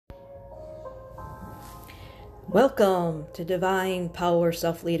Welcome to Divine Power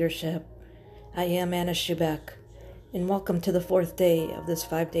Self-Leadership. I am Anna Schubeck, and welcome to the fourth day of this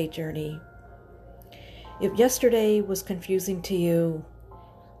 5-day journey. If yesterday was confusing to you,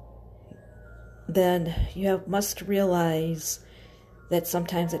 then you must realize that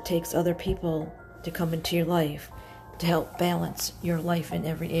sometimes it takes other people to come into your life to help balance your life in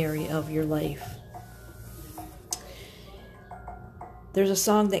every area of your life. There's a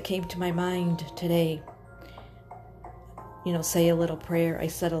song that came to my mind today. Say a little prayer. I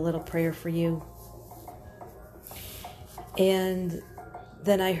said a little prayer for you. And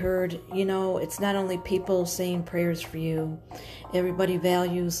then I heard, it's not only people saying prayers for you. Everybody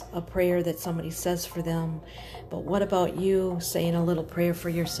values a prayer that somebody says for them. But what about you saying a little prayer for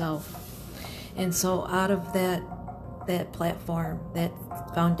yourself? And so out of that platform, that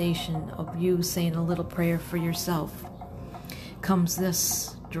foundation of you saying a little prayer for yourself, comes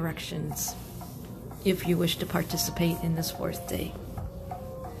this directions. If you wish to participate in this fourth day.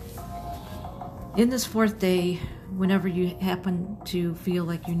 In this fourth day, whenever you happen to feel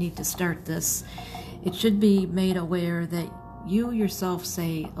like you need to start this, it should be made aware that you yourself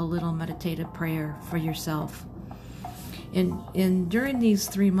say a little meditative prayer for yourself. And during these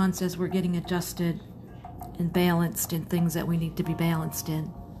 3 months, as we're getting adjusted and balanced in things that we need to be balanced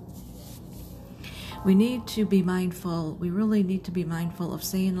in, we need to be mindful. We really need to be mindful of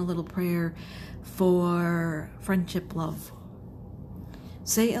saying a little prayer for friendship love.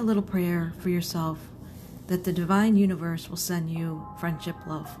 Say a little prayer for yourself that the divine universe will send you friendship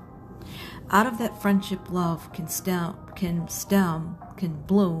love. Out of that friendship love can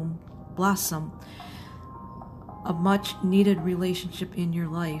bloom, blossom a much needed relationship in your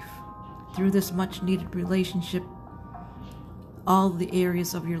life. Through this much needed relationship, all the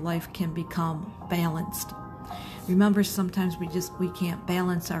areas of your life can become balanced. Remember, sometimes we can't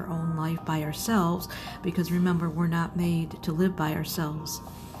balance our own life by ourselves, because remember, we're not made to live by ourselves.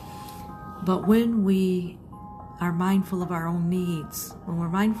 But when we are mindful of our own needs, when we're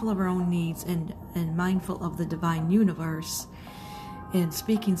mindful of our own needs and mindful of the divine universe, and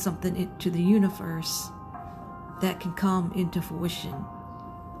speaking something to the universe, that can come into fruition.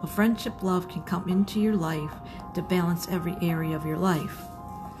 A friendship love can come into your life to balance every area of your life.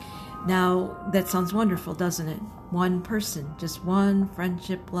 Now, that sounds wonderful, doesn't it? One person, just one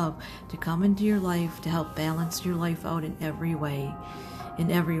friendship love to come into your life to help balance your life out in every way. In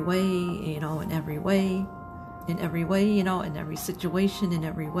every way, in every way, in every situation, in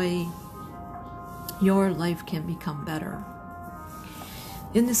every way, your life can become better.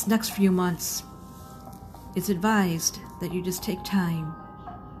 In this next few months, it's advised that you just take time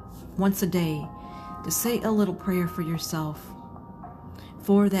once a day to say a little prayer for yourself,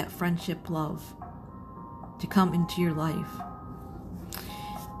 for that friendship love to come into your life.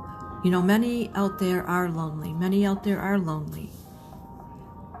 Many out there are lonely. Many out there are lonely.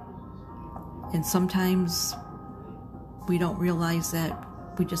 And sometimes we don't realize that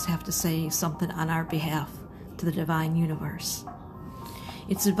we just have to say something on our behalf to the divine universe.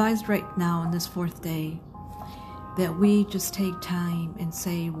 It's advised right now in this fourth day that we just take time and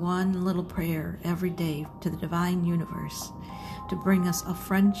say one little prayer every day to the divine universe to bring us a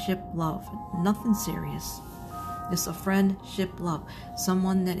friendship love, nothing serious. It's a friendship love,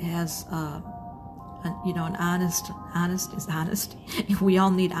 someone that has, an honest is honest. We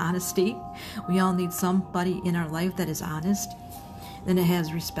all need honesty. We all need somebody in our life that is honest. Then it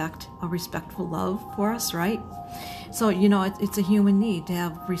has respect, a respectful love for us, right? So, it's a human need to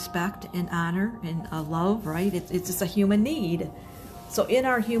have respect and honor and love, right? It's just a human need. So in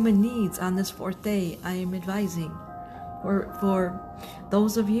our human needs on this fourth day, I am advising for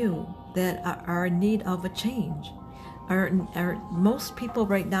those of you that are in need of a change. Most people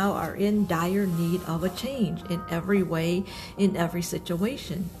right now are in dire need of a change in every way, in every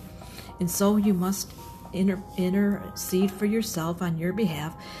situation. And so you must intercede for yourself on your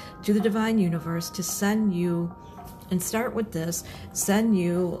behalf to the divine universe to send you, and start with this, send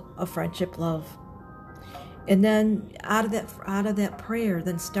you a friendship love. And then out of that prayer,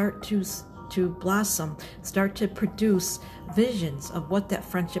 then start to blossom, start to produce visions of what that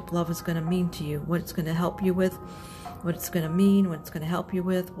friendship love is going to mean to you, what it's going to help you with, what it's going to mean, what it's going to help you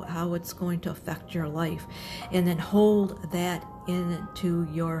with, how it's going to affect your life. And then hold that into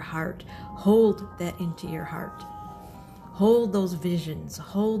your heart. Hold that into your heart. Hold those visions,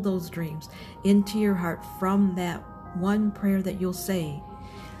 hold those dreams into your heart from that one prayer that you'll say.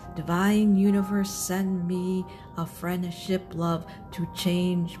 Divine universe, send me a friendship love to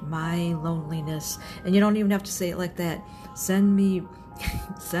change my loneliness. And you don't even have to say it like that. Send me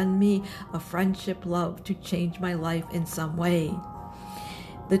a friendship love to change my life in some way.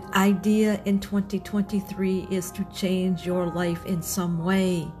 The idea in 2023 is to change your life in some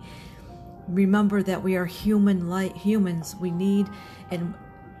way. Remember that we are humans. We need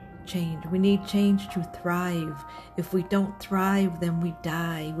change. We need change to thrive. If we don't thrive, then we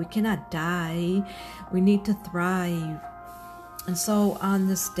die. We cannot die. We need to thrive. And so on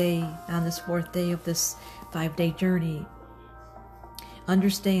this day, on this fourth day of this 5-day journey,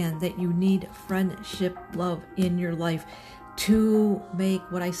 understand that you need friendship, love in your life to make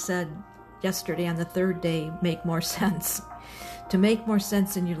what I said yesterday on the third day make more sense. To make more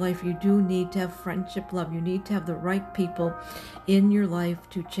sense in your life, you do need to have friendship, love. You need to have the right people in your life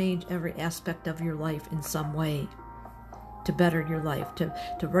to change every aspect of your life in some way, to better your life, to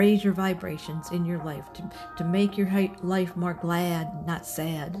raise your vibrations in your life, to make your life more glad, not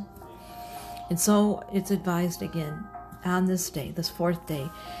sad. And so it's advised again on this day, this fourth day,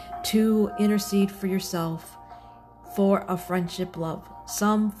 to intercede for yourself for a friendship love,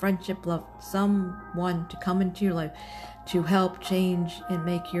 some friendship love, someone to come into your life to help change and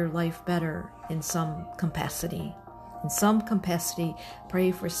make your life better in some capacity. In some capacity,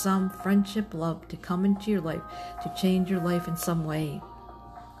 pray for some friendship love to come into your life to change your life in some way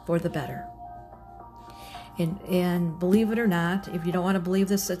for the better. And believe it or not, if you don't want to believe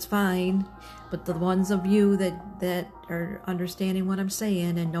this, that's fine. But the ones of you that are understanding what I'm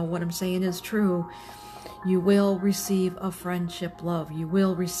saying and know what I'm saying is true, you will receive a friendship love. You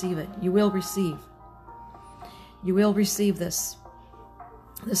will receive it. You will receive. You will receive this.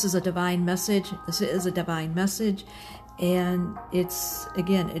 This is a divine message. This is a divine message. And it's,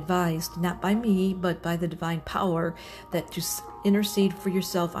 again, advised, not by me, but by the divine power, that to intercede for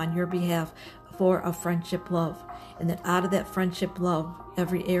yourself on your behalf for a friendship love. And that out of that friendship love,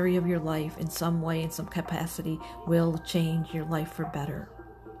 every area of your life in some way, in some capacity, will change your life for better.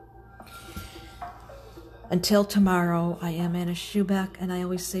 Until tomorrow, I am Anna Schubeck, and I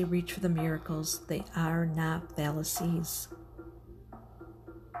always say reach for the miracles. They are not fallacies.